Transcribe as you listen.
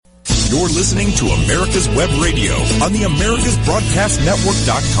You're listening to America's Web Radio on the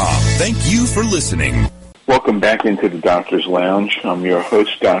AmericasBroadcastNetwork.com. Thank you for listening. Welcome back into the Doctor's Lounge. I'm your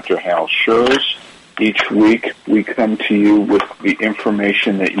host, Dr. Hal Scherz. Each week, we come to you with the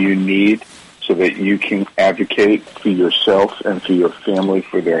information that you need so that you can advocate for yourself and for your family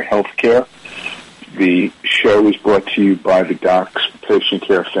for their health care. The show is brought to you by the Docs Patient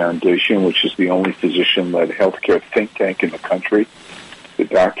Care Foundation, which is the only physician-led healthcare think tank in the country. The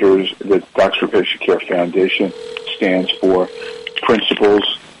Docs for Patient Care Foundation stands for principles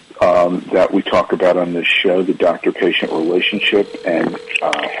that we talk about on this show, the doctor-patient relationship and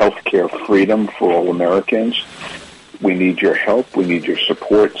healthcare freedom for all Americans. We need your help. We need your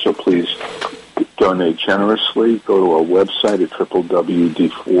support, so please donate generously. Go to our website at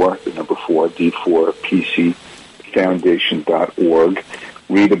www.d4pcfoundation.org.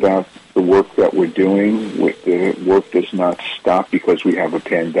 Read about the work that we're doing. The work does not stop because we have a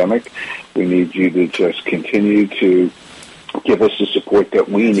pandemic. We need you to just continue to give us the support that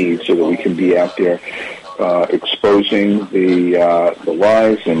we need so that we can be out there exposing the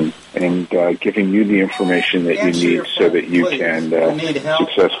lies and giving you the information that you need so that you can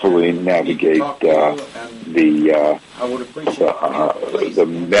successfully navigate the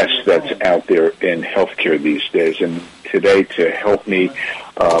mess that's out there in healthcare these days. And today, to help me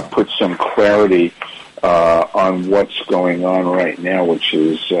put some clarity on what's going on right now, which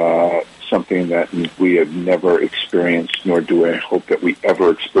is something that we have never experienced, nor do I hope that we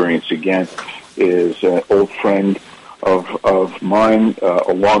ever experience again, is an old friend of mine,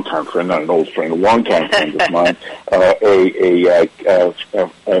 a longtime friend, not an old friend, a longtime friend of mine,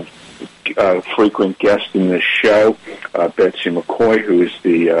 a frequent guest in this show, Betsy McCaughey, who is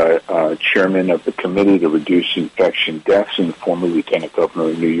the chairman of the Committee to Reduce Infection Deaths and former Lieutenant Governor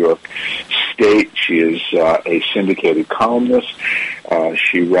of New York State. She is a syndicated columnist.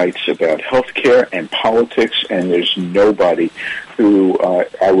 She writes about healthcare and politics, and there's nobody who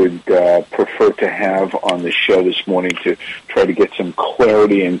I would prefer to have on the show this morning to try to get some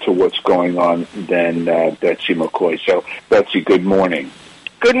clarity into what's going on than Betsy McCaughey. So, Betsy, good morning.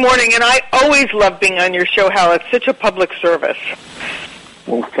 Good morning, and I always love being on your show, Hal. It's such a public service.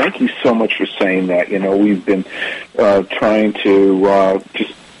 Well, thank you so much for saying that. You know, we've been trying to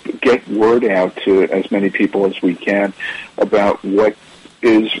just get word out to as many people as we can about what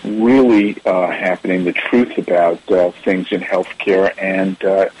is really happening, the truth about things in healthcare, and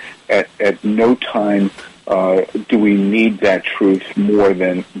at no time do we need that truth more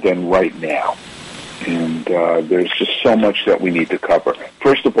than right now. And there's just so much that we need to cover.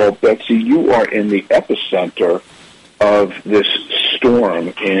 First of all, Betsy, you are in the epicenter of this storm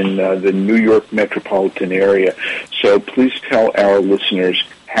in the New York metropolitan area. So please tell our listeners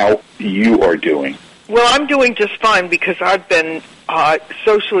how you are doing. Well, I'm doing just fine because I've been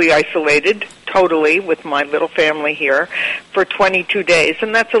socially isolated totally with my little family here for 22 days,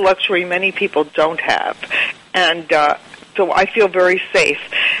 and that's a luxury many people don't have. And so I feel very safe.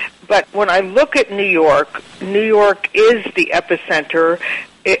 But when I look at New York is the epicenter.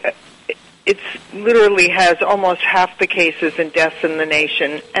 It literally has almost half the cases and deaths in the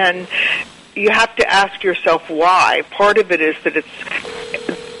nation. And you have to ask yourself why. Part of it is that it's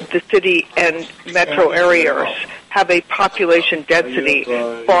the city and metro areas have a population density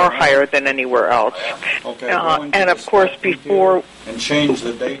far higher than anywhere else. And of course, before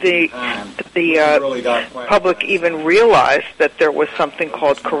the public even realized that there was something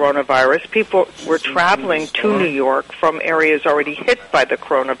called coronavirus, people were traveling to New York from areas already hit by the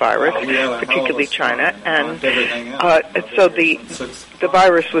coronavirus, particularly China, and so the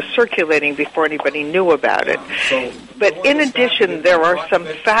virus was circulating before anybody knew about it. But in addition, there are some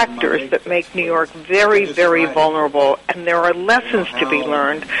factors that make New York very, very vulnerable, and there are lessons to be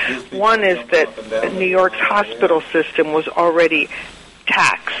learned. One is that New York's hospital system was already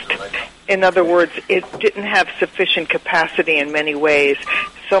taxed. In other words, it didn't have sufficient capacity in many ways.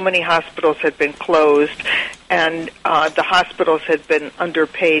 So many hospitals had been closed, and the hospitals had been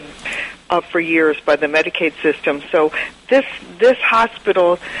underpaid for years by the Medicaid system. So this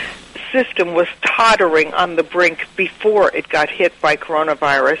hospital system was tottering on the brink before it got hit by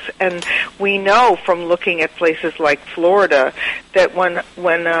coronavirus. And we know from looking at places like Florida that when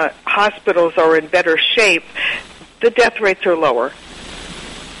hospitals are in better shape, the death rates are lower.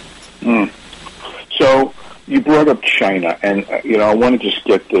 So you brought up China, and I want to just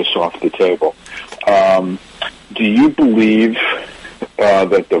get this off the table. Do you believe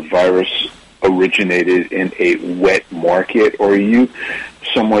that the virus originated in a wet market, or are you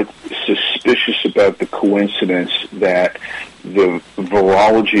somewhat suspicious about the coincidence that the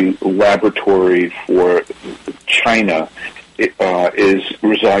virology laboratory for China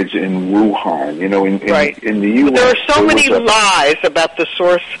resides in Wuhan. You know, in the U.S. There are so many lies about the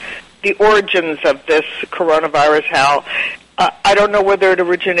source, the origins of this coronavirus, Hal. I don't know whether it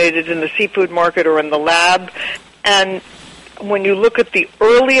originated in the seafood market or in the lab. And when you look at the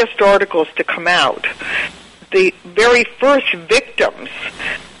earliest articles to come out, the very first victims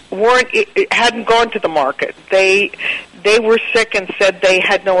hadn't gone to the market. They were sick and said they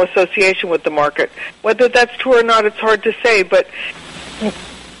had no association with the market. Whether that's true or not, it's hard to say, but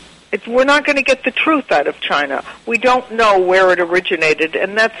we're not going to get the truth out of China. We don't know where it originated,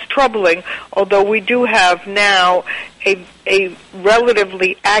 and that's troubling, although we do have now a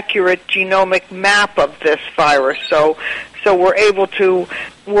relatively accurate genomic map of this virus. So we're able to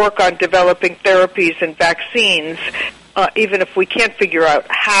work on developing therapies and vaccines, even if we can't figure out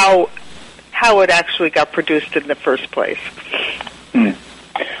how it actually got produced in the first place.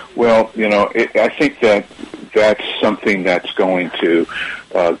 Well, you know, I think that's something that's going to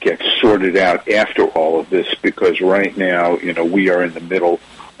get sorted out after all of this, because right now, you know, we are in the middle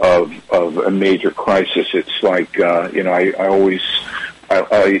of a major crisis. It's like, you know, I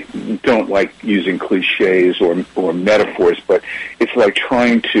don't like using cliches or metaphors, but it's like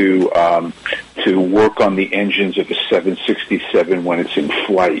trying to work on the engines of a 767 when it's in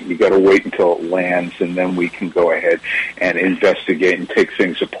flight. You got to wait until it lands, and then we can go ahead and investigate and take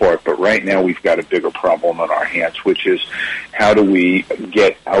things apart. But right now, we've got a bigger problem on our hands, which is how do we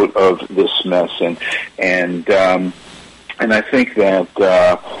get out of this mess? And I think that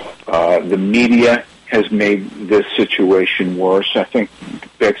the media has made this situation worse. I think,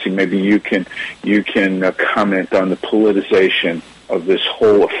 Betsy, maybe you can comment on the politicization of this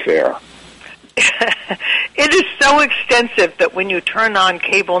whole affair. It is so extensive that when you turn on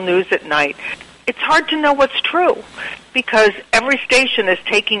cable news at night, it's hard to know what's true, because every station is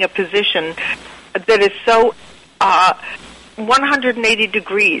taking a position that is so 180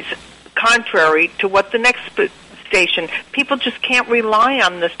 degrees contrary to what the next station. People just can't rely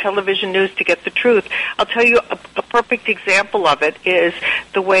on this television news to get the truth. I'll tell you a perfect example of it is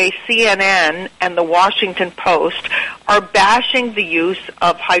the way CNN and the Washington Post are bashing the use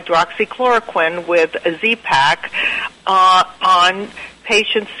of hydroxychloroquine with a Z-Pak on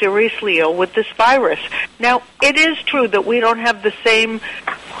patients seriously ill with this virus. Now, it is true that we don't have the same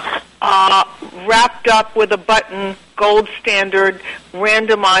wrapped up with a button, gold standard,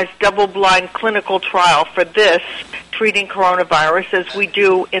 randomized, double-blind clinical trial for this treating coronavirus as we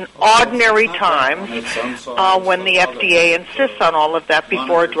do in ordinary times when the FDA insists on all of that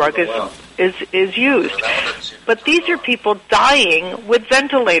before a drug is used. But these are people dying with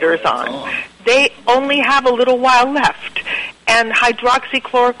ventilators on. They only have a little while left. And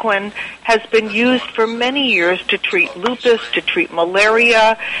hydroxychloroquine has been used for many years to treat lupus, to treat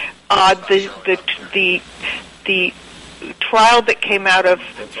malaria. The trial that came out of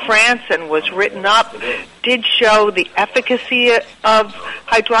France and was written up did show the efficacy of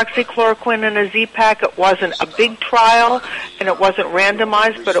hydroxychloroquine in a Z-Pak. It wasn't a big trial, and it wasn't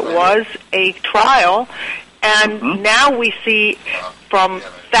randomized, but it was a trial. And now we see from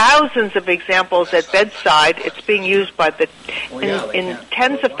thousands of examples at bedside, it's being used by in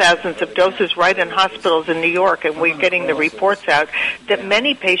tens of thousands of doses right in hospitals in New York, and we're getting the reports out that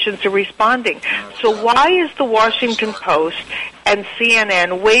many patients are responding. So why is the Washington Post and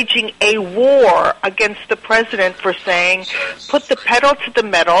CNN waging a war against the president for saying, put the pedal to the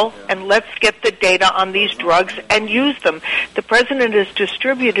metal and let's get the data on these drugs and use them? The president has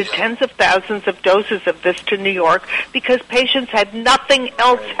distributed tens of thousands of doses of this to New York because patients had nothing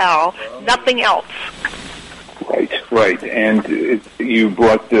else, Hal, nothing else. Right. And you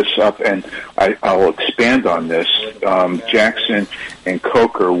brought this up, and I'll expand on this. Jackson and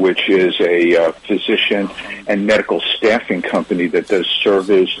Coker, which is a physician and medical staffing company that does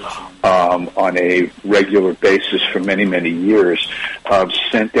surveys on a regular basis for many, many years,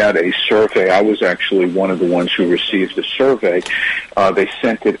 sent out a survey. I was actually one of the ones who received the survey. They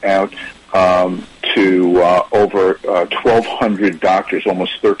sent it out to over 1,200 doctors,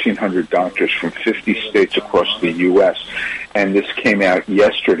 almost 1,300 doctors from 50 states across the U.S. And this came out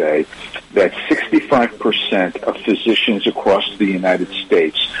yesterday that 65% of physicians across the United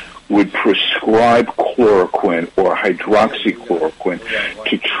States would prescribe chloroquine or hydroxychloroquine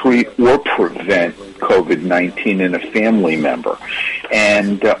to treat or prevent COVID-19 in a family member.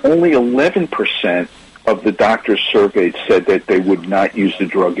 And only 11% of the doctors surveyed said that they would not use the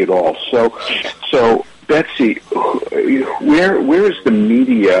drug at all. So Betsy, where is the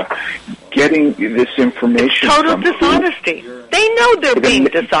media getting this information Total from? dishonesty. They know they're being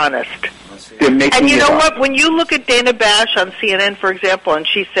dishonest. They're making and you know it up. what? When you look at Dana Bash on CNN, for example, and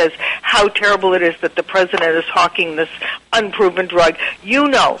she says how terrible it is that the president is hawking this unproven drug, you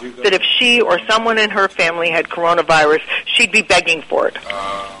know that if she or someone in her family had coronavirus, she'd be begging for it.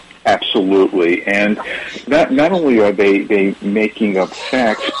 Absolutely. And not only are they making up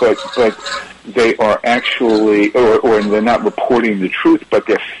facts, but they are actually, or they're not reporting the truth, but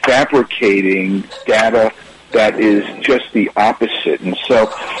they're fabricating data that is just the opposite. And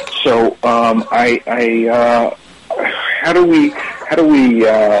so how do we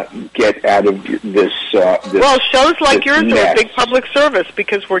get out of this? Well, shows like yours mess? are a big public service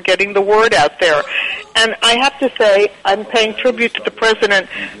because we're getting the word out there. And I have to say, I'm paying tribute to the president,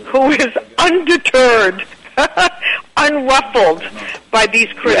 who is undeterred, unruffled by these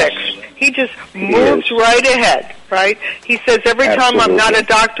critics. Yes. He just moves right ahead, right? He says, every time I'm not a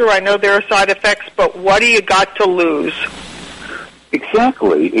doctor, I know there are side effects, but what do you got to lose?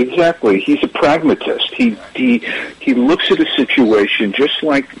 Exactly. He's a pragmatist. He looks at a situation just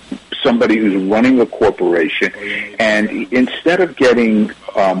like somebody who's running a corporation, and instead of getting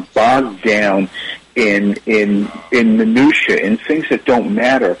bogged down in minutia, in things that don't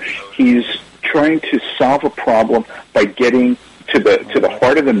matter, he's trying to solve a problem by getting to the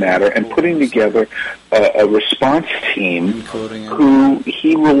heart of the matter and putting together a response team who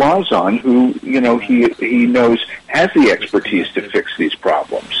he relies on, who he knows has the expertise to fix these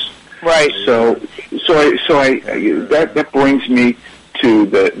problems. Right. So that brings me to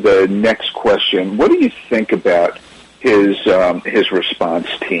the next question. What do you think about his response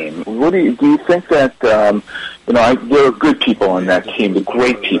team? What do you think that there are good people on that team, the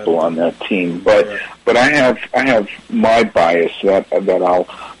great people on that team, but I have my bias that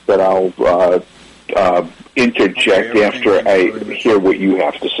I'll interject after I hear what you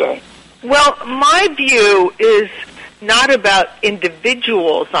have to say. Well, my view is not about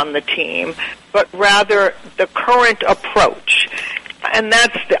individuals on the team, but rather the current approach. And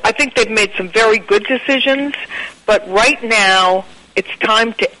I think they've made some very good decisions, but right now it's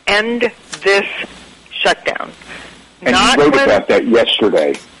time to end this shutdown. And you wrote about that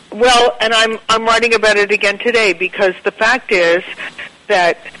yesterday. Well, and I'm writing about it again today, because the fact is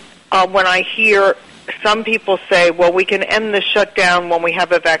that when I hear some people say, well, we can end the shutdown when we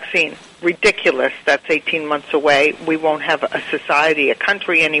have a vaccine. Ridiculous. That's 18 months away. We won't have a society, a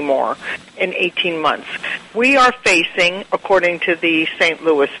country anymore in 18 months. We are facing, according to the St.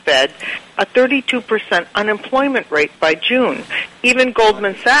 Louis Fed, a 32% unemployment rate by June. Even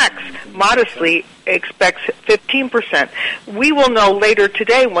Goldman Sachs modestly expects 15%. We will know later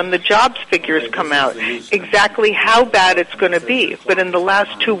today, when the jobs figures come out, exactly how bad it's going to be. But in the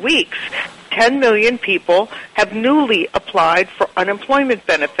last 2 weeks, 10 million people have newly applied for unemployment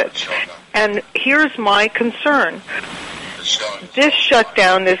benefits. And here's my concern. This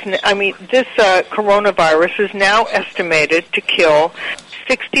shutdown this coronavirus is now estimated to kill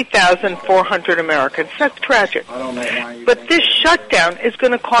 60,400 Americans. That's tragic. But this shutdown is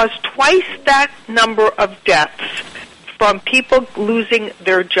going to cause twice that number of deaths from people losing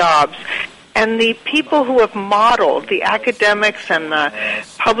their jobs. And the people who have modeled, the academics and the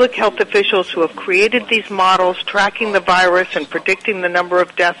public health officials who have created these models, tracking the virus and predicting the number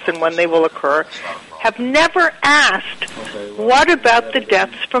of deaths and when they will occur, have never asked, what about the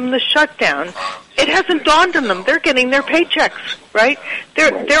deaths from the shutdown? It hasn't dawned on them. They're getting their paychecks, right?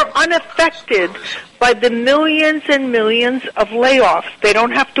 They're unaffected by the millions and millions of layoffs. They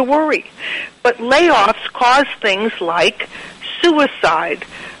don't have to worry. But layoffs cause things like suicide,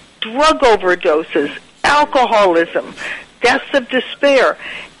 drug overdoses, alcoholism, deaths of despair.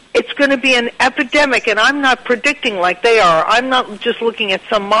 It's going to be an epidemic, and I'm not predicting like they are. I'm not just looking at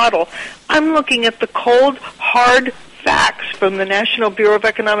some model. I'm looking at the cold, hard facts from the National Bureau of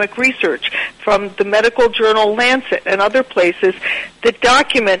Economic Research, from the medical journal Lancet, and other places that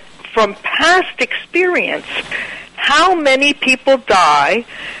document from past experience how many people die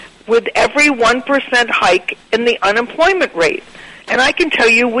with every 1% hike in the unemployment rate. And I can tell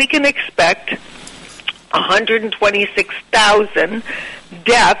you we can expect 126,000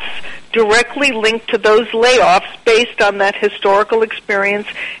 deaths directly linked to those layoffs based on that historical experience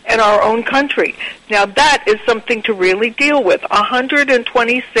in our own country. Now, that is something to really deal with,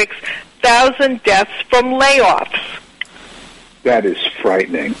 126,000 deaths from layoffs. That is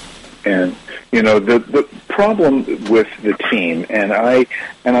frightening. And, the problem with the team, and I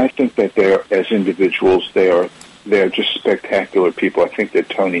think that as individuals, they're just spectacular people. I think that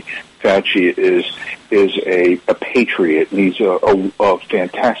Tony Fauci is a patriot, and he's a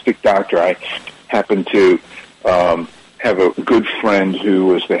fantastic doctor. I happen to have a good friend who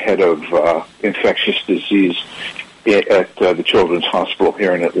was the head of infectious disease at the Children's Hospital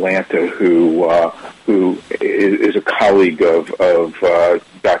here in Atlanta who is a colleague of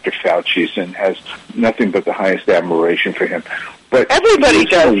Dr. Fauci's and has nothing but the highest admiration for him. But everybody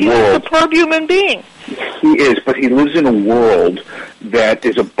does. He's a superb human being. He is, but he lives in a world that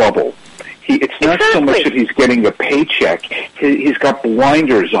is a bubble. It's not so much that he's getting a paycheck. He's got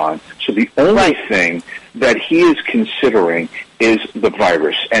blinders on. So the only thing that he is considering is the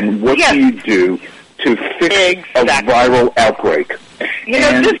virus. And what do you do to fix a viral outbreak? You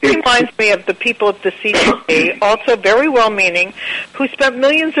know, this reminds me of the people at the CDC, also very well-meaning, who spent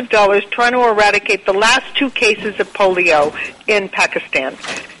millions of dollars trying to eradicate the last 2 cases of polio in Pakistan.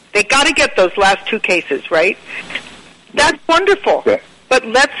 They got to get those last 2 cases, right? That's wonderful. Yeah. But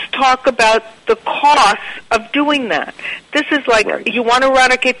let's talk about the costs of doing that. This is like, you want to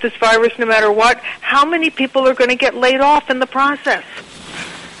eradicate this virus no matter what? How many people are going to get laid off in the process?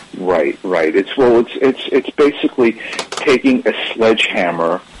 Right. It's basically taking a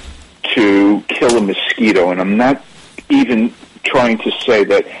sledgehammer to kill a mosquito, and I'm not even trying to say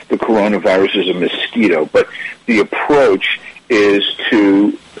that the coronavirus is a mosquito, but the approach is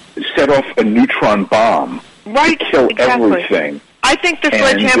to set off a neutron bomb to kill everything. I think the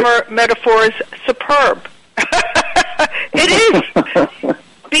sledgehammer metaphor is superb. It is.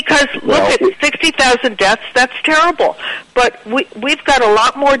 Because, look at 60,000 deaths, that's terrible. But we've got a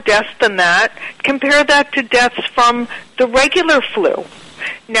lot more deaths than that. Compare that to deaths from the regular flu.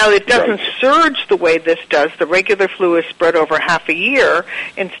 Now, it doesn't surge the way this does. The regular flu is spread over half a year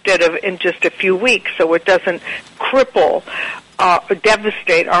instead of in just a few weeks, so it doesn't cripple or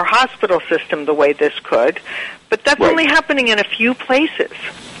devastate our hospital system the way this could. But that's only happening in a few places.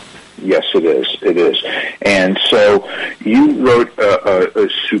 Yes, it is. It is. And so you wrote a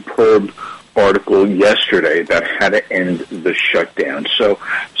superb article yesterday about how to end the shutdown. So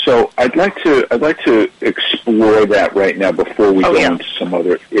I'd like to explore that right now before we go into some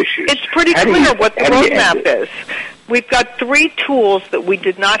other issues. It's pretty clear what the roadmap is. We've got 3 tools that we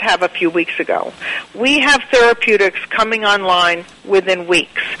did not have a few weeks ago. We have therapeutics coming online within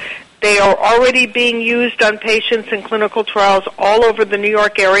weeks. They are already being used on patients in clinical trials all over the New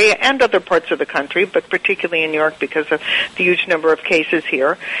York area and other parts of the country, but particularly in New York because of the huge number of cases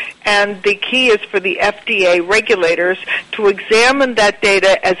here. And the key is for the FDA regulators to examine that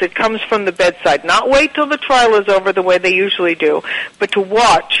data as it comes from the bedside, not wait till the trial is over the way they usually do, but to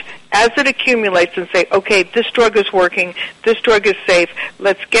watch as it accumulates and say, okay, this drug is working, this drug is safe,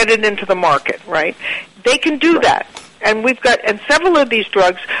 let's get it into the market, right? They can do that. And several of these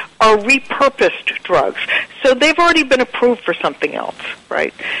drugs are repurposed drugs. So they've already been approved for something else,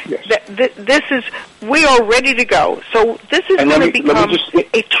 right? Yes. We are ready to go. So this is going to become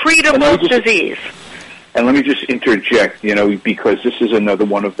a treatable disease. And let me just interject, because this is another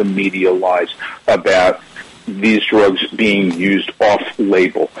one of the media lies about these drugs being used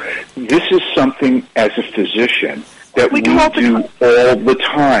off-label. This is something, as a physician, that we do all the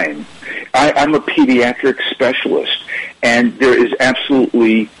time. I'm a pediatric specialist, and there is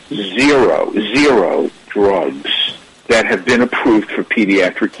absolutely zero drugs that have been approved for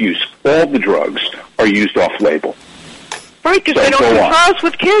pediatric use. All the drugs are used off-label. Right, because they don't do trials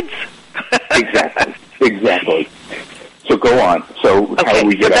with kids. Exactly. So go on. So how do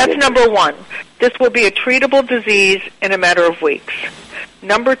we get that's number 1. This will be a treatable disease in a matter of weeks.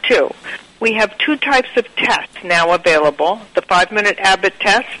 Number 2. We have 2 types of tests now available. The 5-minute Abbott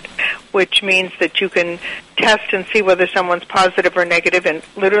test, which means that you can test and see whether someone's positive or negative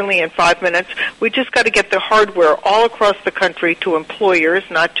literally in 5 minutes. We just got to get the hardware all across the country to employers,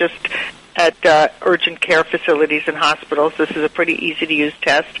 not just at urgent care facilities and hospitals. This is a pretty easy-to-use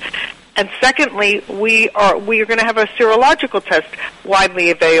test. And secondly, we are going to have a serological test widely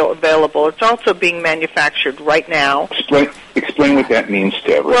available. It's also being manufactured right now. Explain what that means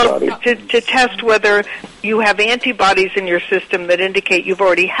to everybody. Well, to test whether you have antibodies in your system that indicate you've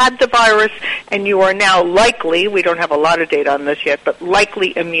already had the virus and you are now likely, we don't have a lot of data on this yet, but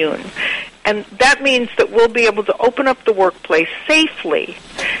likely immune. And that means that we'll be able to open up the workplace safely.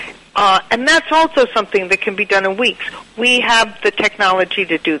 And that's also something that can be done in weeks. We have the technology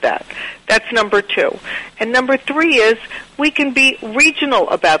to do that. That's number 2. And number 3 is we can be regional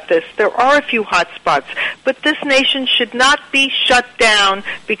about this. There are a few hot spots, but this nation should not be shut down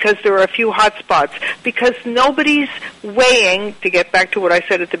because there are a few hot spots, because nobody's weighing, to get back to what I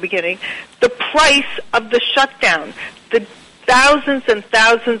said at the beginning, the price of the shutdown, the thousands and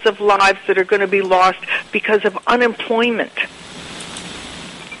thousands of lives that are going to be lost because of unemployment.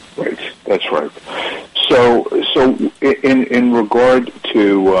 Right, that's right. So in regard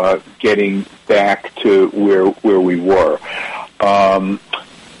to getting back to where we were,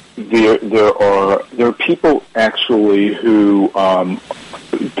 there are people actually who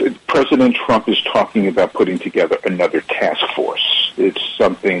President Trump is talking about putting together another task force. It's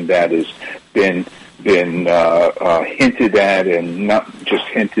something that has been hinted at, and not just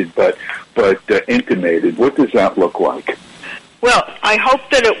hinted, but intimated. What does that look like? Well, I hope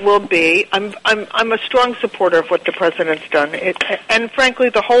that it will be. I'm a strong supporter of what the president's done, and frankly,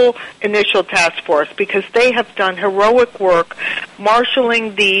 the whole initial task force, because they have done heroic work,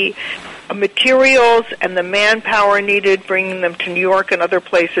 marshaling the materials and the manpower needed, bringing them to New York and other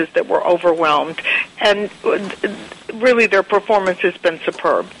places that were overwhelmed, and really their performance has been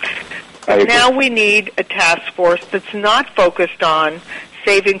superb. But now we need a task force that's not focused on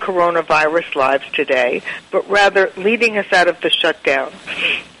saving coronavirus lives today, but rather leading us out of the shutdown.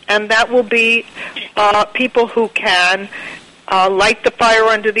 And that will be people who can light the fire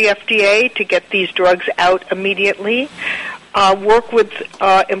under the FDA to get these drugs out immediately, work with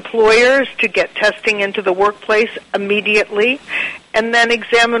employers to get testing into the workplace immediately, and then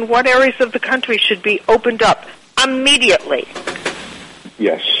examine what areas of the country should be opened up immediately.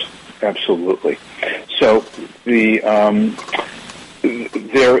 Yes, absolutely. So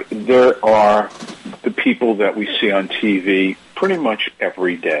there are the people that we see on TV pretty much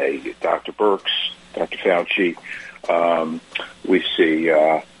every day. Dr. Birx, Dr. Fauci, we see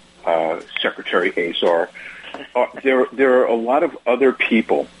Secretary Azar. There are a lot of other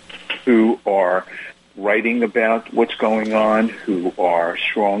people who are writing about what's going on, who are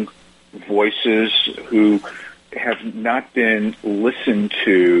strong voices, who have not been listened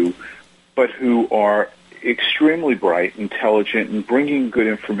to, but who are extremely bright, intelligent, and bringing good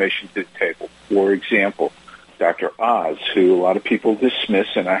information to the table. For example, Dr. Oz, who a lot of people dismiss,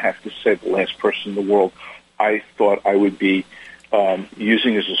 and I have to say the last person in the world I thought I would be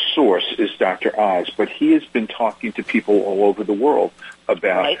using as a source is Dr. Oz, but he has been talking to people all over the world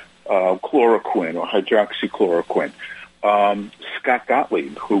about chloroquine or hydroxychloroquine. Scott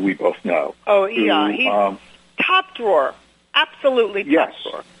Gottlieb, who we both know. Oh, yeah, he's top drawer, absolutely top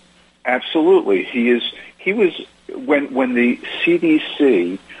drawer. Absolutely. He was when the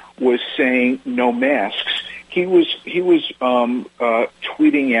CDC was saying no masks, he was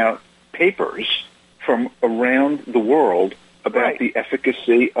tweeting out papers from around the world about the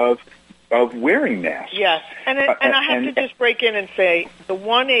efficacy of wearing masks. Yes, and I have to just break in and say the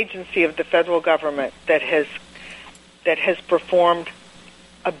one agency of the federal government that has performed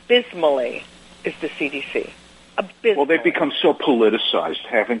abysmally is the CDC. Abysmally. Well, they've become so politicized,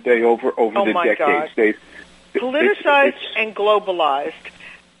 haven't they? Over the decades, God. They've politicized and globalized.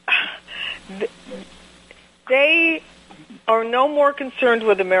 They are no more concerned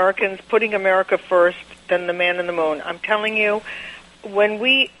with Americans putting America first than the man in the moon. I'm telling you, when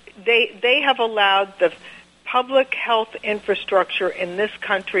they have allowed the public health infrastructure in this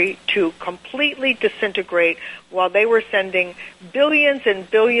country to completely disintegrate while they were sending billions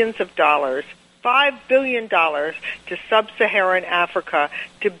and billions of dollars, $5 billion to sub-Saharan Africa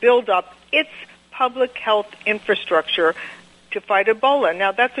to build up its public health infrastructure to fight Ebola.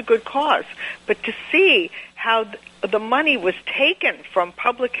 Now, that's a good cause. But to see how the money was taken from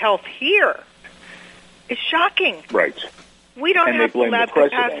public health here is shocking. Right. We don't have lab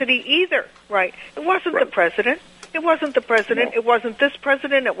capacity either. Right. It wasn't the president. It wasn't the president. No. It wasn't this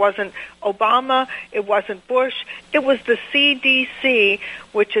president. It wasn't Obama. It wasn't Bush. It was the CDC,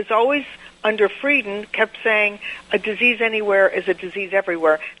 which is always under Frieden, kept saying a disease anywhere is a disease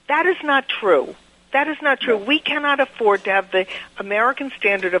everywhere. That is not true. That is not true. No. We cannot afford to have the American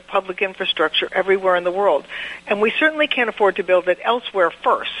standard of public infrastructure everywhere in the world. And we certainly can't afford to build it elsewhere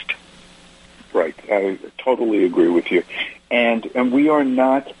first. Right. I totally agree with you. And we are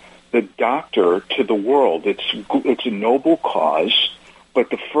not the doctor to the world. It's a noble cause,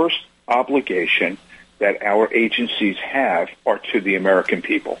 but the first obligation that our agencies have are to the American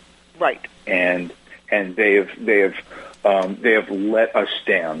people. Right. And they have let us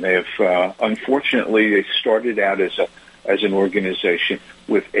down. They have unfortunately they started out as an organization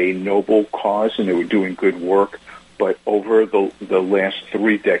with a noble cause, and they were doing good work. But over the last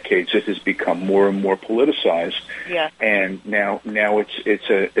 3 decades, it has become more and more politicized. Yeah. And now it's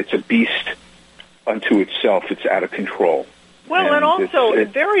a beast unto itself. It's out of control. Well, and also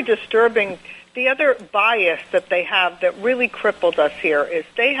it's very disturbing. The other bias that they have that really crippled us here is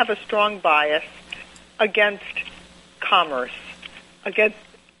they have a strong bias against commerce, against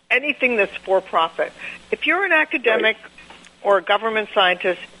anything that's for-profit. If you're an academic or a government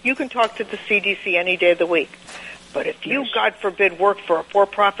scientist, you can talk to the CDC any day of the week. But if you, God forbid, work for a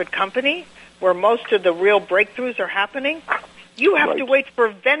for-profit company where most of the real breakthroughs are happening, you have to wait for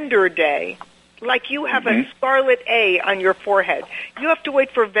vendor day like you have a scarlet A on your forehead. You have to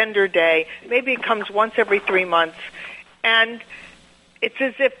wait for vendor day. Maybe it comes once every 3 months. And it's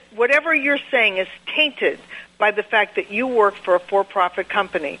as if whatever you're saying is tainted by the fact that you work for a for-profit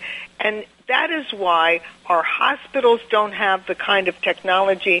company. And that is why our hospitals don't have the kind of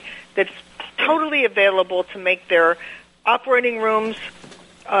technology that's totally available to make their operating rooms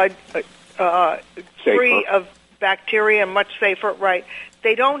free of bacteria, much safer, right?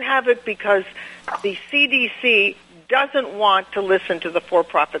 They don't have it because the CDC doesn't want to listen to the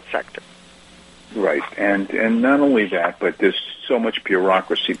for-profit sector. Right, and not only that, but there's so much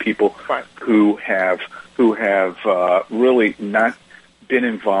bureaucracy. People who have really not been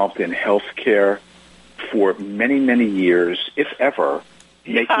involved in healthcare for many, many years, if ever,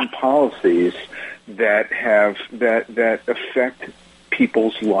 making policies that affect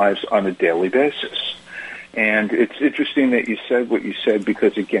people's lives on a daily basis. And it's interesting that you said what you said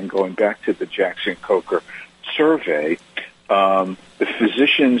because, again, going back to the Jackson-Coker survey, the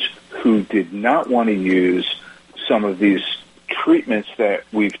physicians who did not want to use some of these treatments that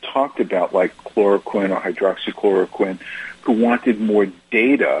we've talked about, like chloroquine or hydroxychloroquine, who wanted more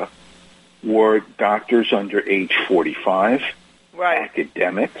data were doctors under age 45,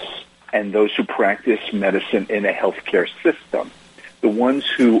 academics, and those who practice medicine in a healthcare system. The ones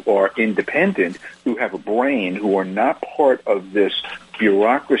who are independent, who have a brain, who are not part of this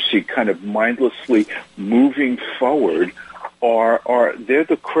bureaucracy kind of mindlessly moving forward, they're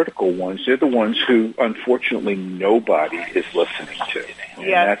the critical ones. They're the ones who, unfortunately, nobody is listening to.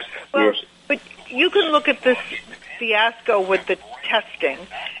 Yes. Well, but you can look at this fiasco with the testing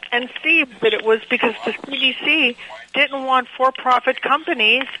and see that it was because the CDC didn't want for-profit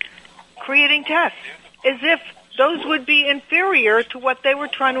companies creating tests, as if those would be inferior to what they were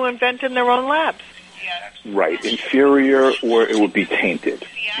trying to invent in their own labs. Right, inferior, or it would be tainted.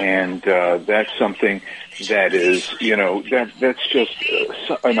 And that's something that is, that's just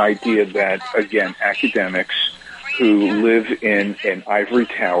an idea that, again, academics who live in an ivory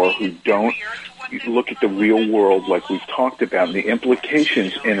tower, who don't look at the real world like we've talked about, and the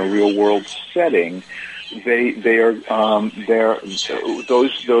implications in a real world setting, those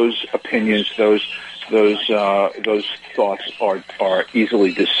opinions, those thoughts are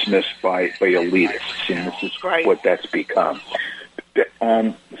easily dismissed by elitists, and this is what that's become.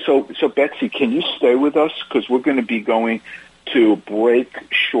 So Betsy, can you stay with us, because we're going to be going to a break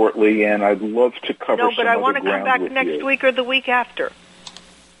shortly, and I'd love to cover. No, but I want to come back next week or the week after.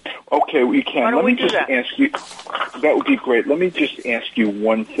 Okay, we can. Why don't we do that? Ask you. That would be great. Let me just ask you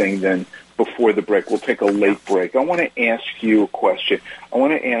one thing then. Before the break, we'll take a late break. I want to ask you a question. I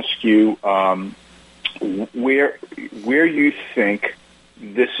want to ask you where you think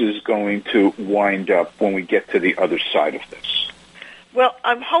this is going to wind up when we get to the other side of this. Well,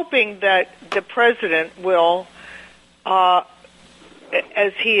 I'm hoping that the president will,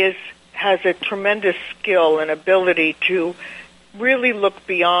 as he has a tremendous skill and ability to really look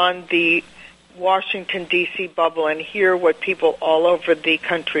beyond the Washington, D.C. bubble and hear what people all over the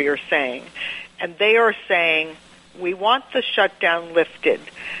country are saying. And they are saying, we want the shutdown lifted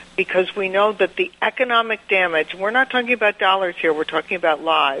because we know that the economic damage, we're not talking about dollars here, we're talking about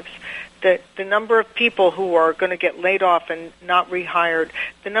lives, that the number of people who are going to get laid off and not rehired,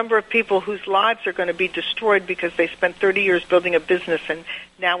 the number of people whose lives are going to be destroyed because they spent 30 years building a business and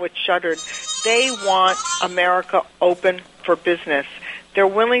now it's shuttered. They want America open for business. They're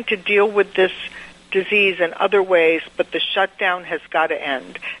willing to deal with this disease in other ways, but the shutdown has got to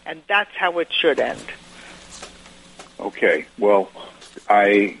end, and that's how it should end. Okay, well,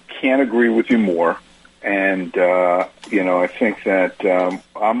 I can't agree with you more, and, I think that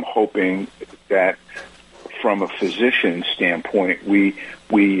I'm hoping that from a physician standpoint, we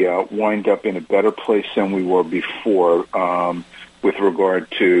wind up in a better place than we were before with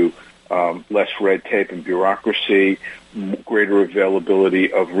regard to less red tape and bureaucracy, greater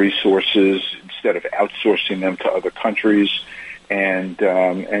availability of resources instead of outsourcing them to other countries, and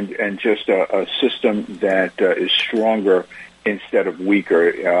just a system that is stronger instead of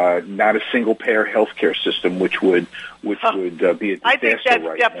weaker. Not a single payer healthcare system, which would be a disaster. I think that's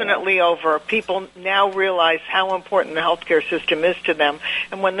right definitely now. over. People now realize how important the healthcare system is to them,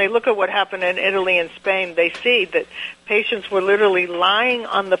 and when they look at what happened in Italy and Spain, they see that patients were literally lying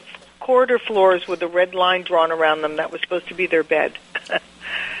on the corridor floors with a red line drawn around them that was supposed to be their bed.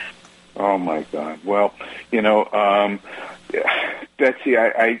 Oh, my God. Well, Betsy,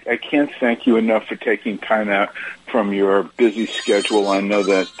 I can't thank you enough for taking time out from your busy schedule. I know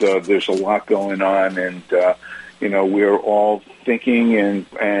that there's a lot going on, and, we're all thinking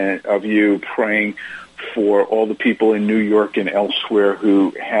and of you, praying for all the people in New York and elsewhere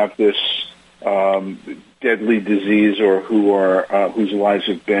who have this deadly disease or whose lives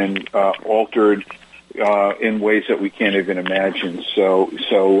have been altered in ways that we can't even imagine. So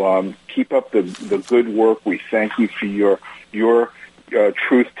keep up the good work. We thank you for your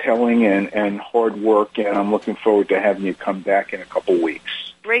truth-telling and hard work, and I'm looking forward to having you come back in a couple weeks.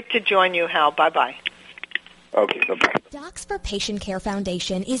 Great to join you, Hal. Bye-bye. Okay, bye-bye. Docs for Patient Care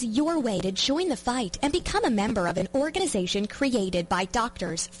Foundation is your way to join the fight and become a member of an organization created by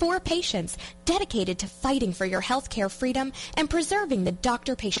doctors for patients, dedicated to fighting for your health care freedom and preserving the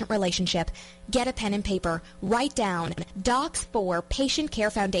doctor-patient relationship. Get a pen and paper. Write down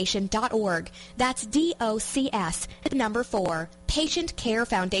docs4patientcarefoundation.org. That's DOCS, number 4,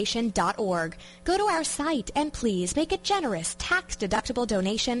 patientcarefoundation.org. Go to our site and please make a generous tax-deductible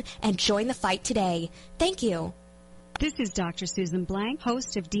donation and join the fight today. Thank you. This is Dr. Susan Blank,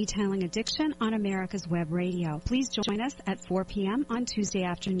 host of Detailing Addiction on America's Web Radio. Please join us at 4 p.m. on Tuesday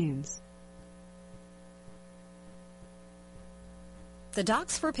afternoons. The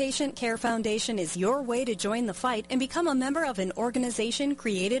Docs for Patient Care Foundation is your way to join the fight and become a member of an organization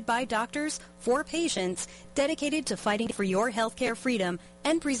created by doctors for patients, dedicated to fighting for your healthcare freedom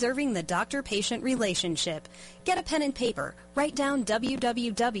and preserving the doctor-patient relationship. Get a pen and paper. Write down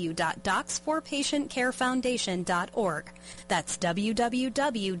www.docs4patientcarefoundation.org. That's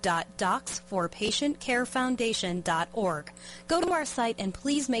www.docs4patientcarefoundation.org. Go to our site and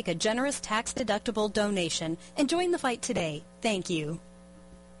please make a generous tax-deductible donation and join the fight today. Thank you.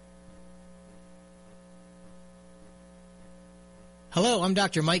 Hello, I'm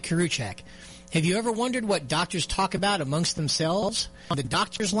Dr. Mike Karuchak. Have you ever wondered what doctors talk about amongst themselves? The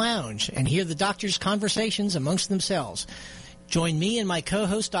Doctor's Lounge, and hear the doctors' conversations amongst themselves. Join me and my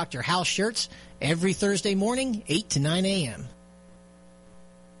co-host, Dr. Hal Scherz, every Thursday morning, 8 to 9 a.m.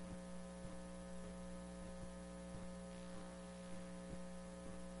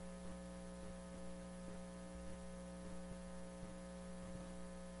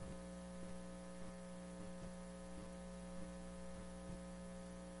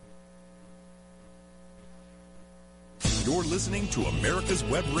 You're listening to America's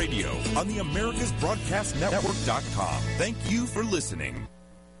Web Radio on the AmericasBroadcastNetwork.com. Thank you for listening.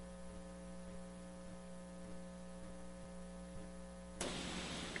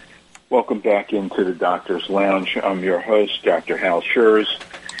 Welcome back into the Doctor's Lounge. I'm your host, Dr. Hal Scherz,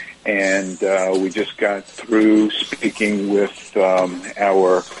 and we just got through speaking with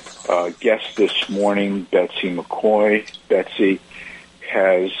our guest this morning, Betsy McCaughey. Betsy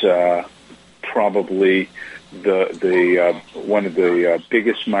has probably the one of the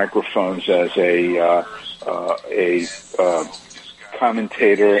biggest microphones as a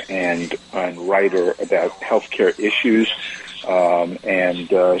commentator and writer about healthcare issues, and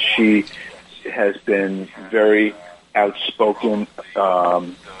she has been very outspoken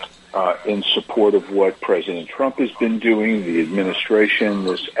in support of what President Trump has been doing, the administration,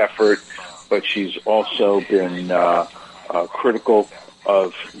 this effort, but she's also been critical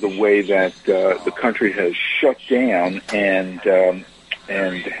of the way that the country has shut down and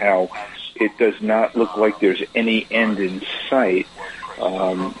how it does not look like there's any end in sight.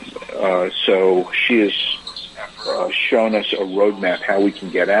 So she has shown us a roadmap how we can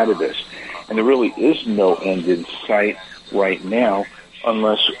get out of this. And there really is no end in sight right now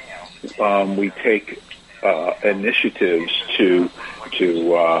unless we take initiatives to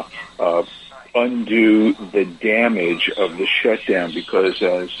undo the damage of the shutdown, because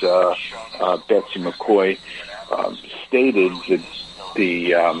as Betsy McCaughey stated,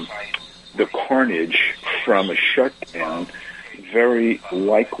 the carnage from a shutdown very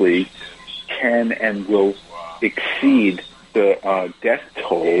likely can and will exceed the death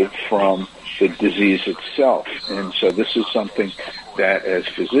toll from the disease itself. And so this is something that as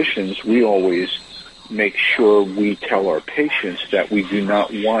physicians we always make sure we tell our patients that we do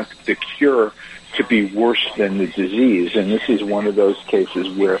not want the cure to be worse than the disease. And this is one of those cases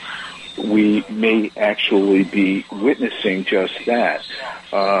where we may actually be witnessing just that.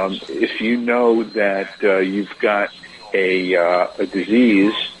 If you know that you've got a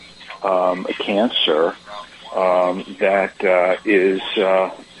disease, a cancer, that is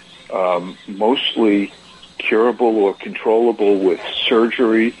mostly curable or controllable with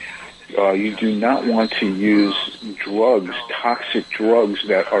surgery, you do not want to use drugs, toxic drugs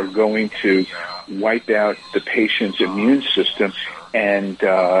that are going to wipe out the patient's immune system and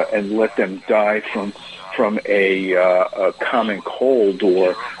let them die from a common cold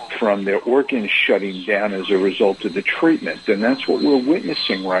or from their organs shutting down as a result of the treatment. And that's what we're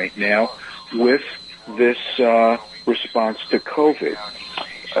witnessing right now with this response to COVID.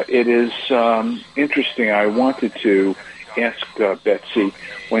 It is interesting. I wanted to ask Betsy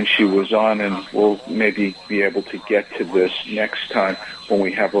when she was on, and we'll maybe be able to get to this next time when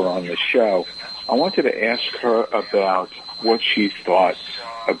we have her on the show. I wanted to ask her about what she thought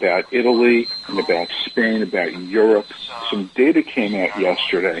about Italy and about Spain, about Europe. Some data came out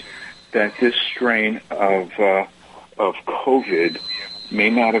yesterday that this strain of COVID may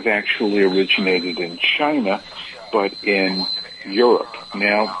not have actually originated in China, but in Europe.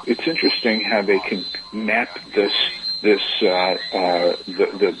 Now, it's interesting how they can map the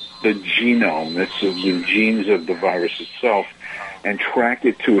genome, the genes of the virus itself, and track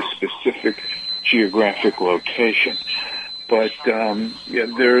it to a specific geographic location. But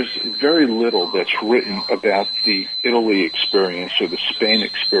there's very little that's written about the Italy experience or the Spain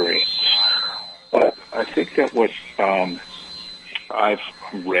experience. But I think that what I've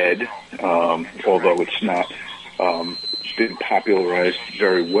read, although it's not been popularized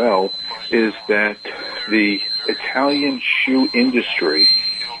very well, is that the Italian shoe industry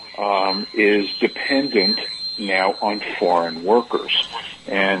is dependent now on foreign workers.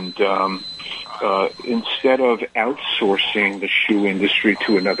 And instead of outsourcing the shoe industry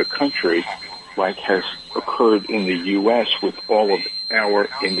to another country, like has occurred in the U.S. with all of our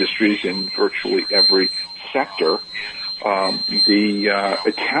industries in virtually every sector, the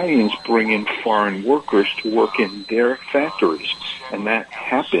Italians bring in foreign workers to work in their factories. And that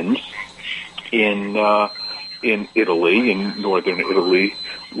happened in Italy, in northern Italy,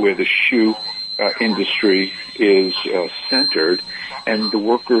 where the shoe industry is centered, and the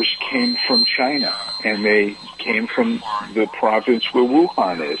workers came from China, and they came from the province where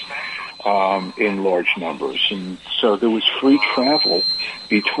Wuhan is in large numbers. And so there was free travel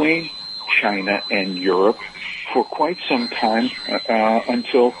between China and Europe for quite some time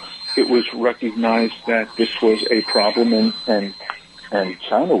until it was recognized that this was a problem, and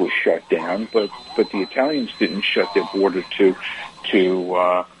China was shut down, but the Italians didn't shut their border to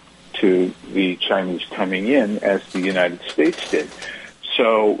the Chinese coming in as the United States did.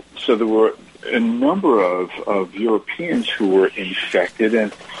 So there were a number of Europeans who were infected,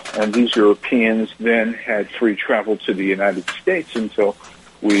 and these Europeans then had free travel to the United States until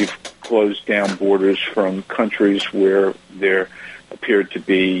we've closed down borders from countries where there appeared to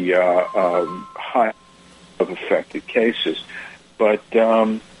be high of affected cases. But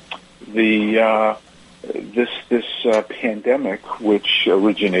this pandemic, which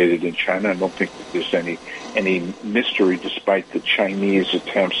originated in China, I don't think that there's any mystery, despite the Chinese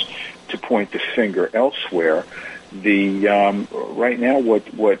attempts to point the finger elsewhere. Right now,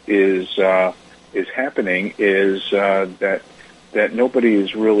 what is happening is that nobody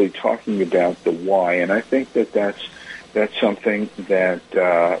is really talking about the why, and I think that's something that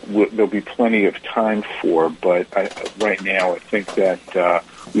there'll be plenty of time for. But right now, I think that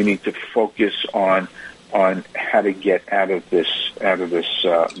we need to focus on how to get out of this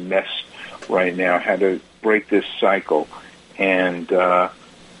mess right now, how to break this cycle, and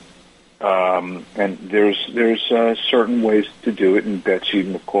there's certain ways to do it. And Betsy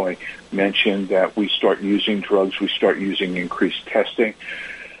McCaughey mentioned that we start using drugs, we start using increased testing,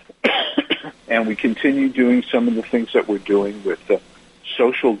 and we continue doing some of the things that we're doing with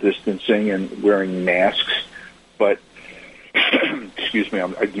social distancing and wearing masks. But excuse me,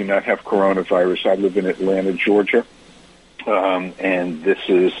 I do not have coronavirus. I live in Atlanta, Georgia, and this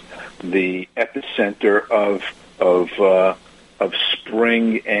is the epicenter of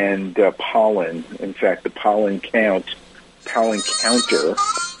spring and pollen. In fact, the pollen counter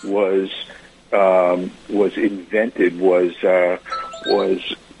was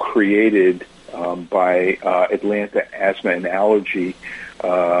created by Atlanta Asthma and Allergy,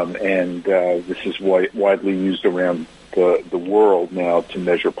 and this is widely used around the world now to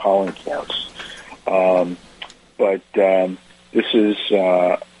measure pollen counts. But this is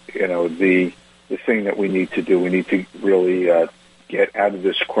the thing that we need to do. We need to really get out of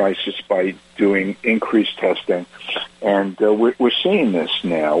this crisis by doing increased testing, and we're seeing this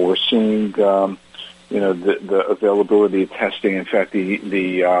now. We're seeing the availability of testing. In fact,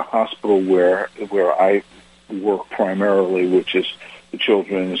 the hospital where I work primarily, which is the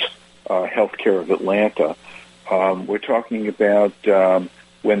Children's Healthcare of Atlanta, we're talking about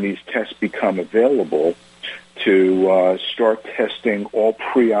when these tests become available to start testing all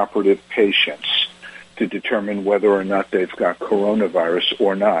preoperative patients to determine whether or not they've got coronavirus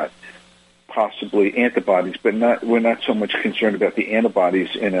or not, possibly antibodies, but we're not so much concerned about the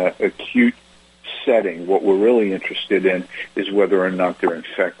antibodies in an acute setting. What we're really interested in is whether or not they're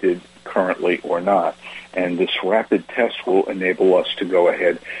infected currently or not. And this rapid test will enable us to go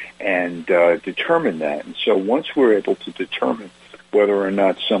ahead and determine that. And so once we're able to determine whether or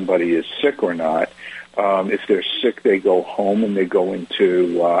not somebody is sick or not, If they're sick, they go home and they go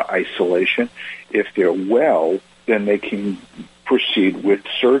into isolation. If they're well, then they can proceed with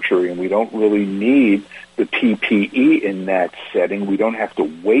surgery, and we don't really need the PPE in that setting. We don't have to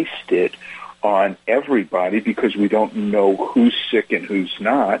waste it on everybody because we don't know who's sick and who's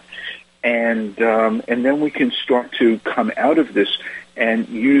not. And then we can start to come out of this and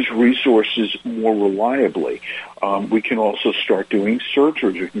use resources more reliably. We can also start doing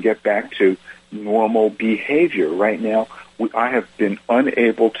surgeries. We can get back to normal behavior. Right now, I have been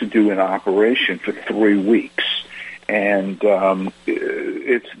unable to do an operation for 3 weeks, and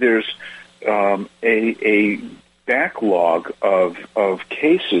there's a backlog of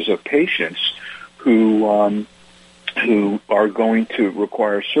cases of patients who are going to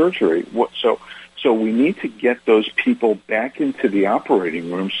require surgery. So we need to get those people back into the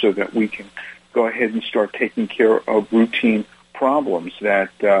operating room so that we can go ahead and start taking care of routine problems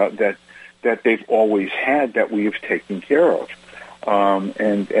that they've always had that we have taken care of.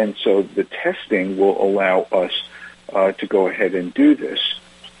 And so the testing will allow us to go ahead and do this.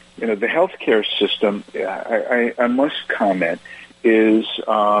 The healthcare system, I must comment, is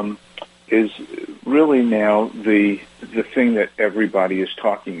really now the thing that everybody is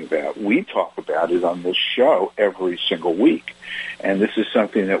talking about. We talk about it on this show every single week, and this is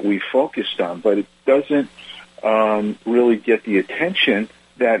something that we focused on, but it doesn't really get the attention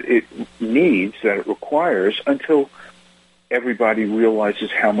that it needs, that it requires, until everybody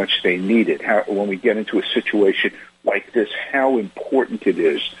realizes how much they need it. When we get into a situation like this, how important it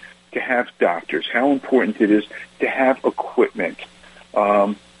is to have doctors, how important it is to have equipment.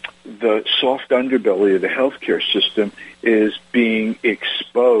 The soft underbelly of the healthcare system is being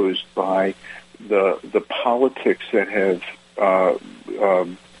exposed by the politics that have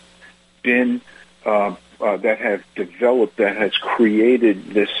that have developed, that has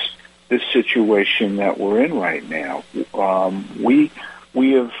created this situation that we're in right now. We've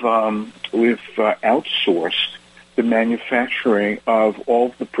outsourced the manufacturing of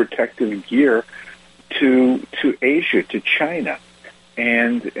all the protective gear to Asia, to China.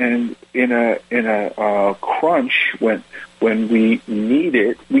 And in a crunch, when we need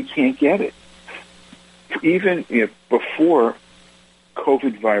it, we can't get it. Even before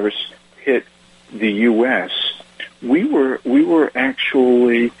COVID virus hit the U.S., we were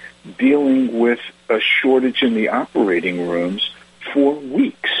actually dealing with a shortage in the operating rooms for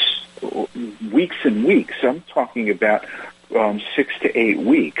weeks and weeks. I'm talking about 6 to 8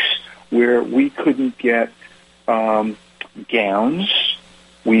 weeks, where we couldn't get gowns.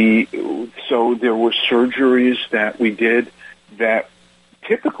 So there were surgeries that we did that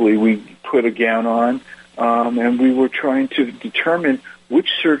typically we put a gown on, and we were trying to determine which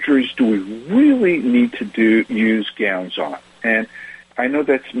surgeries do we really need to use gowns on. And I know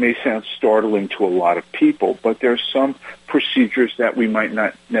that may sound startling to a lot of people, but there are some procedures that we might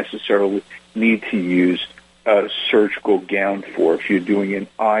not necessarily need to use a surgical gown for. If you're doing an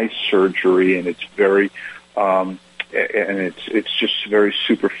eye surgery and it's very and it's just very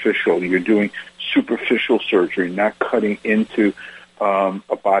superficial. You're doing superficial surgery, not cutting into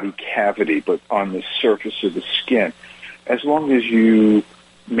a body cavity, but on the surface of the skin. As long as you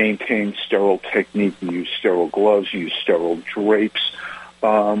maintain sterile technique, you use sterile gloves, you use sterile drapes,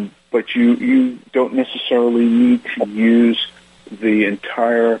 but you don't necessarily need to use the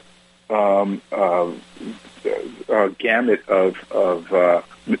entire gamut of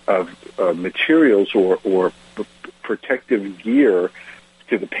materials or protective gear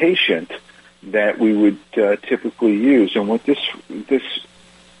to the patient that we would typically use. And what this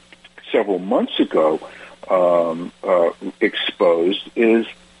several months ago exposed is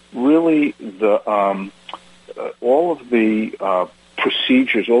really all of the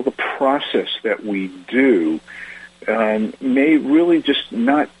procedures, all the process that we do may really just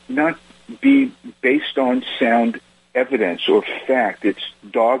not be based on sound evidence or fact. It's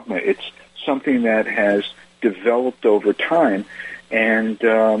dogma. It's something that has developed over time, and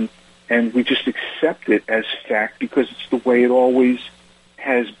we just accept it as fact because it's the way it always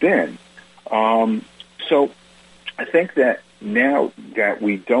has been. So I think that now that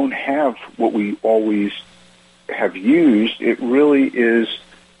we don't have what we always have used, it really is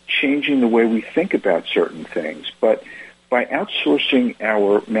changing the way we think about certain things. But by outsourcing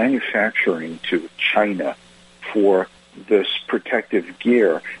our manufacturing to China for this protective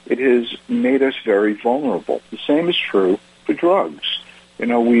gear, it has made us very vulnerable. The same is true for drugs.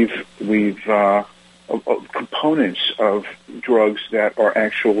 We've components of drugs that are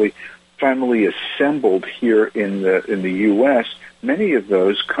actually finally assembled here in the U.S. Many of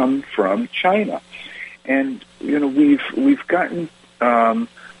those come from China, and we've gotten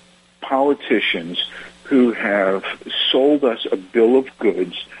politicians who have sold us a bill of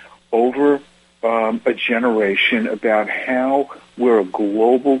goods over a generation about how we're a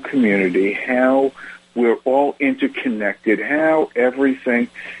global community, how we're all interconnected, how everything,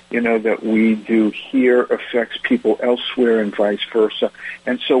 that we do here affects people elsewhere and vice versa.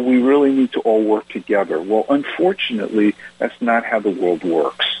 And so we really need to all work together. Well, unfortunately, that's not how the world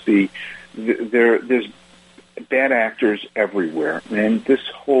works. There's bad actors everywhere. And this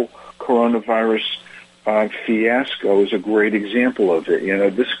whole coronavirus fiasco is a great example of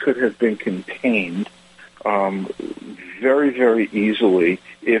it. This could have been contained very, very easily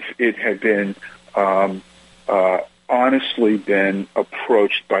if it had been honestly been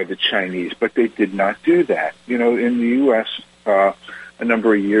approached by the Chinese, but they did not do that. In the U.S. A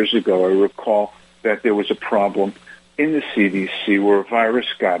number of years ago, I recall that there was a problem in the CDC where a virus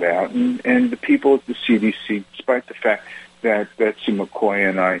got out, and the people at the CDC, despite the fact that Betsy McCaughey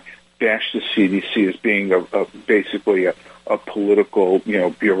and I bashed the CDC as being basically a political,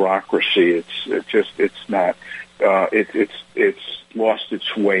 bureaucracy. It's not. It's lost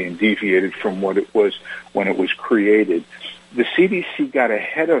its way and deviated from what it was when it was created. The CDC got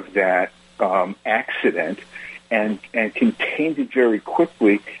ahead of that accident and contained it very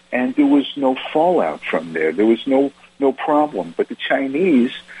quickly, and there was no fallout from there. There was no problem. But the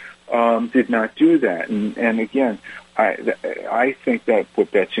Chinese did not do that. And again, I think that what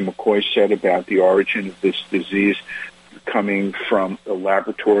Betsy McCaughey said about the origin of this disease coming from a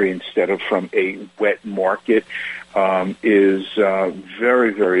laboratory instead of from a wet market is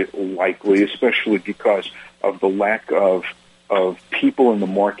very, very likely, especially because of the lack of people in the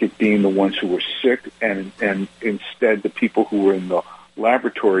market being the ones who were sick, and instead the people who were in the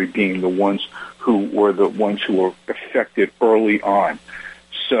laboratory being the ones who were affected early on.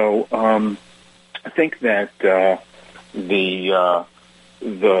 So I think that the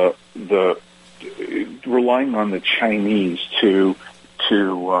relying on the Chinese to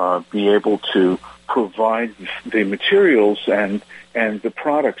be able to provide the materials and the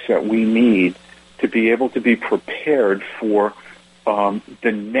products that we need to be able to be prepared for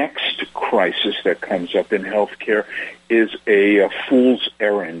the next crisis that comes up in healthcare is a fool's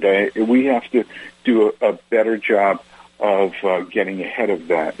errand. We have to do a better job of getting ahead of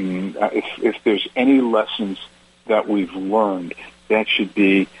that. And if there's any lessons that we've learned, that should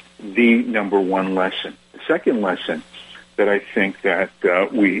be the number one lesson. The second lesson that I think that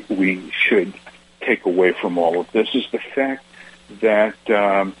we should take away from all of this is the fact that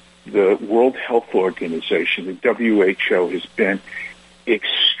the World Health Organization, the WHO, has been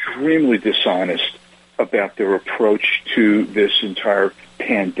extremely dishonest about their approach to this entire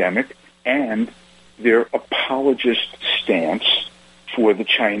pandemic and their apologist stance for the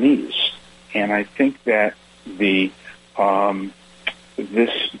Chinese. And I think that this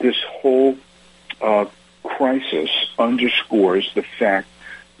whole crisis underscores the fact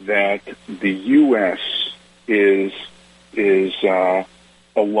that the U.S. is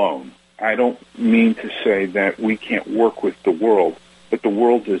alone. I don't mean to say that we can't work with the world, but the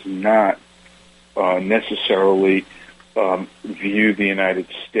world does not necessarily view the United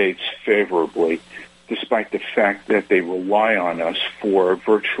States favorably, despite the fact that they rely on us for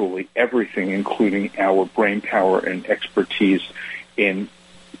virtually everything, including our brain power and expertise in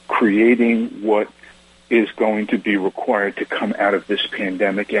creating what is going to be required to come out of this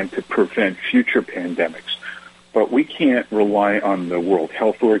pandemic and to prevent future pandemics. But we can't rely on the World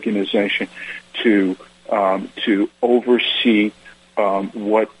Health Organization to oversee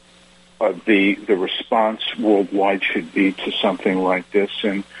what the response worldwide should be to something like this,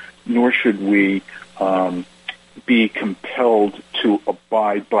 and nor should we be compelled to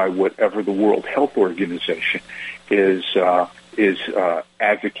abide by whatever the World Health Organization is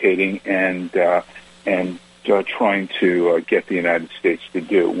advocating and trying to get the United States to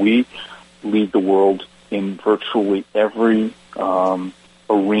do. We lead the world in virtually every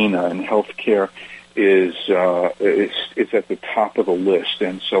arena, and healthcare is at the top of the list.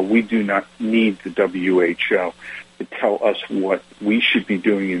 And so we do not need the WHO to tell us what we should be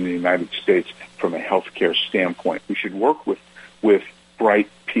doing in the United States from a healthcare standpoint. We should work with bright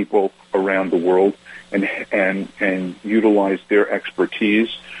people around the world and utilize their expertise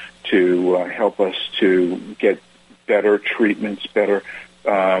to help us to get better treatments, better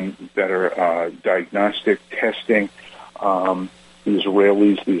diagnostic testing. The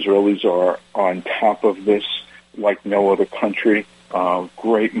Israelis are on top of this like no other country.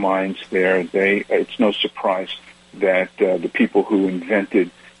 Great minds there. It's no surprise that the people who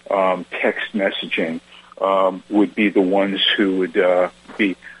invented text messaging would be the ones who would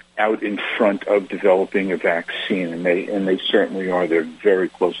be out in front of developing a vaccine, and they certainly are. They're very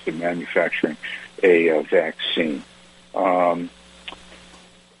close to manufacturing a vaccine.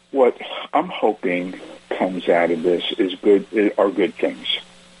 What I'm hoping comes out of this are good things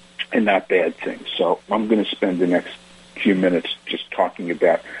and not bad things. So I'm going to spend the next few minutes just talking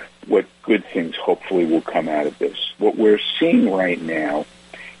about what good things hopefully will come out of this. What we're seeing right now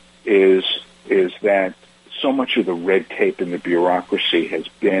is that so much of the red tape and the bureaucracy has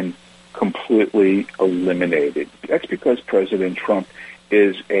been completely eliminated. That's because President Trump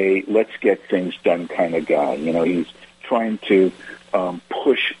is a let's get things done kind of guy. He's trying to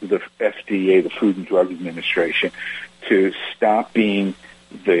push the FDA, the Food and Drug Administration, to stop being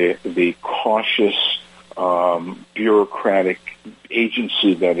the cautious bureaucratic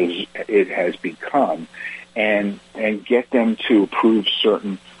agency that it has become, and get them to approve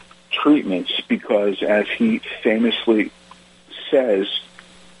certain treatments, because, as he famously says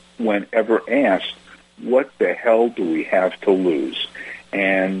whenever asked, what the hell do we have to lose?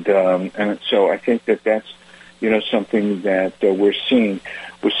 And so I think that's something that we're seeing.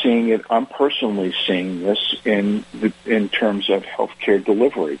 We're seeing it. I'm personally seeing this in terms of healthcare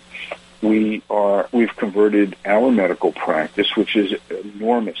delivery. We've converted our medical practice, which is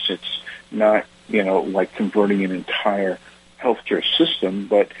enormous. It's not like converting an entire healthcare system,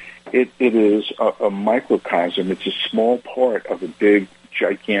 but it is a microcosm. It's a small part of a big,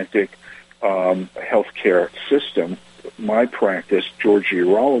 gigantic healthcare system. My practice, Georgia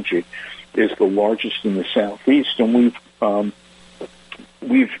Urology, is the largest in the Southeast, and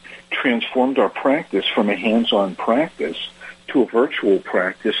we've transformed our practice from a hands-on practice to a virtual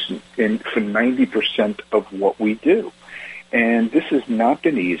practice for 90% of what we do. And this has not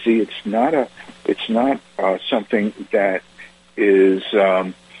been easy. It's not something that is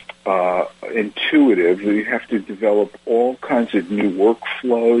intuitive. You have to develop all kinds of new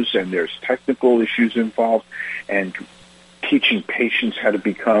workflows, and there's technical issues involved, and teaching patients how to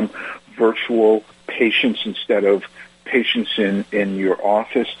become virtual patients instead of patients in your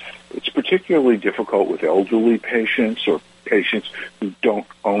office. It's particularly difficult with elderly patients or patients who don't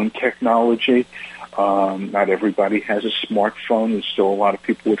own technology. Not everybody has a smartphone. There's still a lot of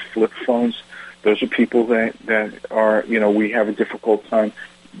people with flip phones. Those are people that are, we have a difficult time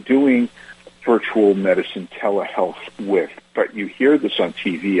doing virtual medicine, telehealth with. But you hear this on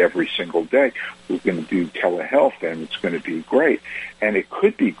TV every single day. We're going to do telehealth, and it's going to be great. And it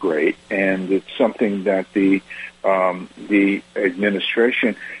could be great, and it's something that the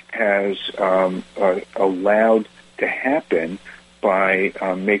administration has allowed to happen by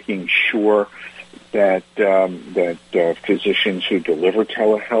making sure that physicians who deliver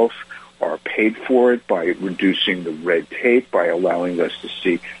telehealth are paid for it, by reducing the red tape, by allowing us to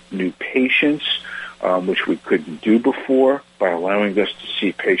see new patients, which we couldn't do before, by allowing us to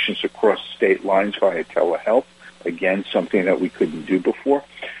see patients across state lines via telehealth, again, something that we couldn't do before.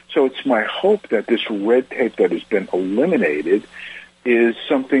 So it's my hope that this red tape that has been eliminated is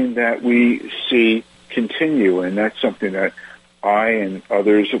something that we see continue, and that's something that I and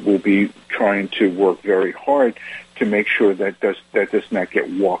others will be trying to work very hard to make sure that does not get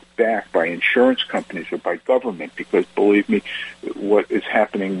walked back by insurance companies or by government, because believe me, what is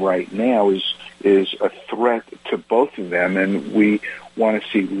happening right now is a threat to both of them, and we want to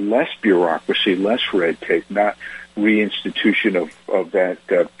see less bureaucracy, less red tape, not reinstitution of that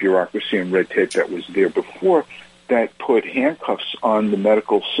bureaucracy and red tape that was there before, that put handcuffs on the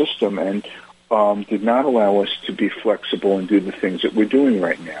medical system and did not allow us to be flexible and do the things that we're doing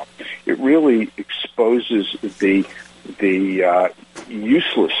right now. It really exposes the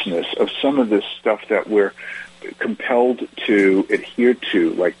uselessness of some of this stuff that we're compelled to adhere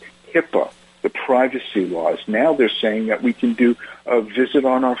to, like HIPAA, the privacy laws. Now they're saying that we can do a visit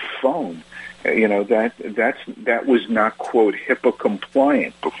on our phone. That was not, quote, HIPAA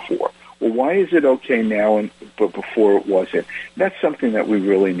compliant before. Well, why is it okay now but before it wasn't? That's something that we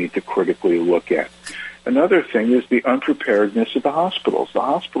really need to critically look at. Another thing is the unpreparedness of the hospitals. The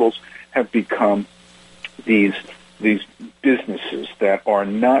hospitals have become these businesses that are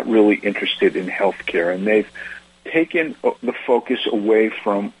not really interested in healthcare, and they've taken the focus away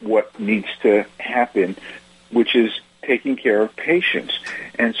from what needs to happen, which is taking care of patients.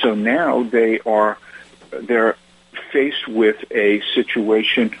 And so now they're faced with a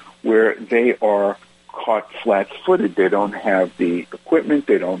situation where they are caught flat-footed. They don't have the equipment,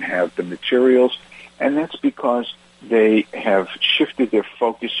 they don't have the materials, and that's because they have shifted their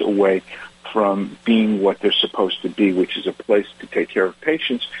focus away from being what they're supposed to be, which is a place to take care of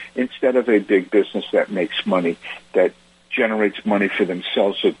patients, instead of a big business that makes money, that generates money for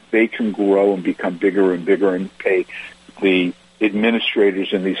themselves so they can grow and become bigger and bigger and pay the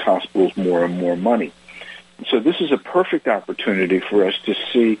administrators in these hospitals more and more money. So this is a perfect opportunity for us to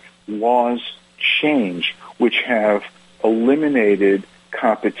see laws change which have eliminated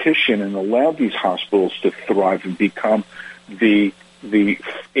competition and allowed these hospitals to thrive and become the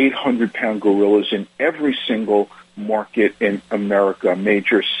 800-pound gorillas in every single market in America,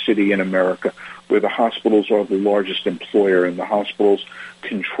 major city in America, where the hospitals are the largest employer and the hospitals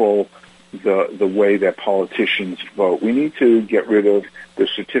control the way that politicians vote. We need to get rid of the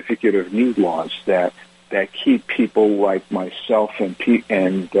certificate of need laws that keep people like myself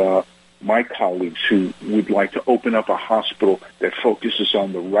and my colleagues who would like to open up a hospital that focuses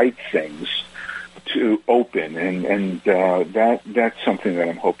on the right things to open, and that's something that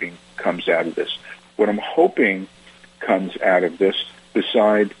I'm hoping comes out of this. What I'm hoping comes out of this,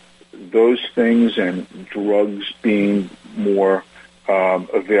 beside those things and drugs being more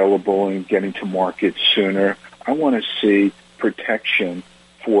available and getting to market sooner, I want to see protection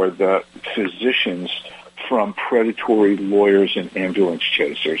for the physicians from predatory lawyers and ambulance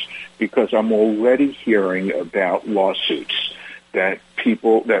chasers, because I'm already hearing about lawsuits that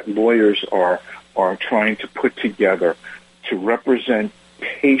lawyers are trying to put together to represent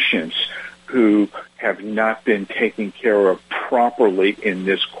patients who have not been taken care of properly in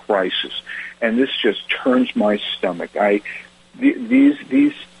this crisis. And this just turns my stomach.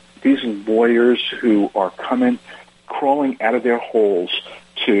 These lawyers who are crawling out of their holes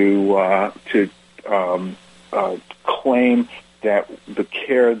to claim that the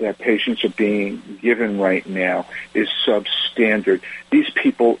care that patients are being given right now is substandard. These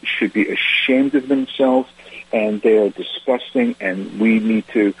people should be ashamed of themselves, and they are disgusting, and we need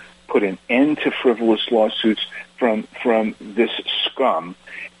to put an end to frivolous lawsuits from this scum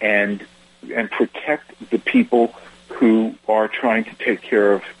and protect the people who are trying to take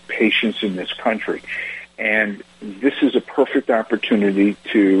care of patients in this country. And this is a perfect opportunity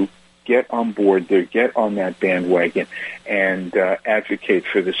to get on board there, get on that bandwagon, and advocate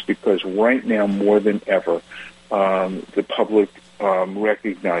for this, because right now, more than ever, the public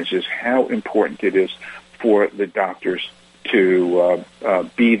recognizes how important it is for the doctors to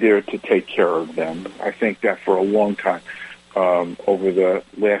be there to take care of them. I think that for a long time, over the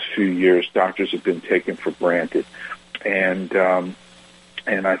last few years, doctors have been taken for granted. And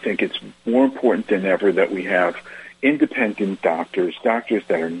I think it's more important than ever that we have independent doctors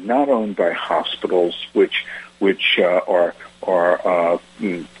that are not owned by hospitals, which are a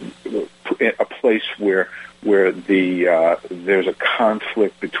place where there's a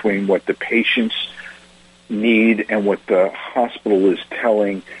conflict between what the patients need and what the hospital is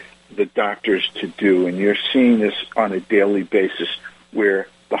telling the doctors to do. And you're seeing this on a daily basis, where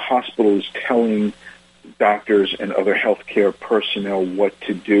the hospital is telling doctors and other healthcare personnel what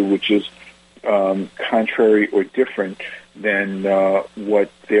to do, which is contrary or different than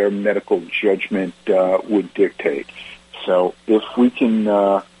what their medical judgment would dictate. So if we can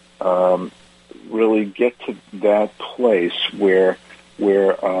really get to that place where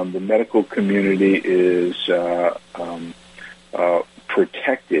the medical community is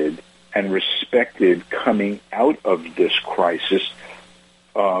protected and respected coming out of this crisis,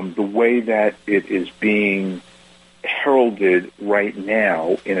 the way that it is being heralded right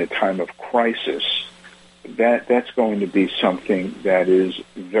now in a time of crisis, that's going to be something that is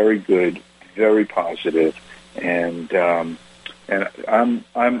very good, very positive, and I'm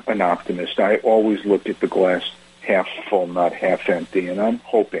an optimist. I always look at the glass half full, not half empty, and I'm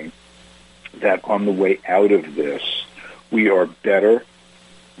hoping that on the way out of this, we are better,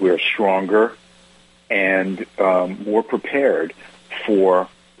 we're stronger, and more prepared for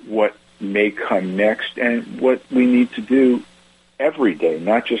what may come next and what we need to do every day,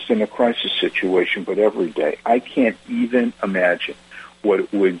 not just in a crisis situation, but every day. I can't even imagine what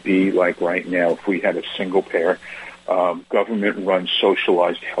it would be like right now if we had a single-payer, government-run,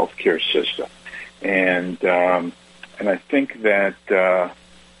 socialized healthcare system. And I think that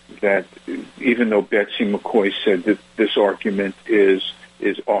even though Betsy McCaughey said that this argument is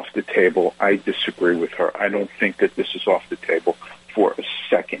off the table, I disagree with her. I don't think that this is off the table for a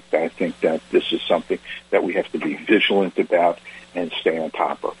second. I think that this is something that we have to be vigilant about and stay on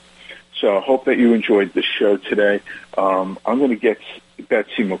top of. So I hope that you enjoyed the show today. I'm going to get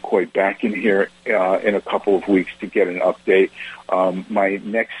Betsy McCaughey back in here in a couple of weeks to get an update. My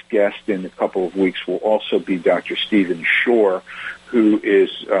next guest in a couple of weeks will also be Dr. Stephen Shore, who is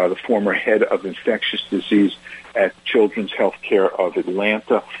the former head of infectious disease at Children's Healthcare of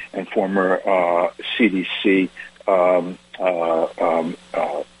Atlanta and former CDC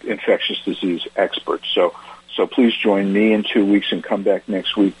infectious disease expert. So So please join me in 2 weeks and come back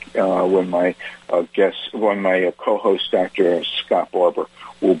next week when my co-host, Dr. Scott Barber,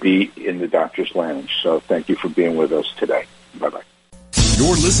 will be in the Doctor's Lounge. So thank you for being with us today. Bye-bye.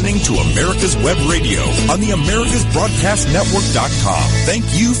 You're listening to America's Web Radio on the AmericasBroadcastNetwork.com. Thank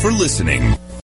you for listening.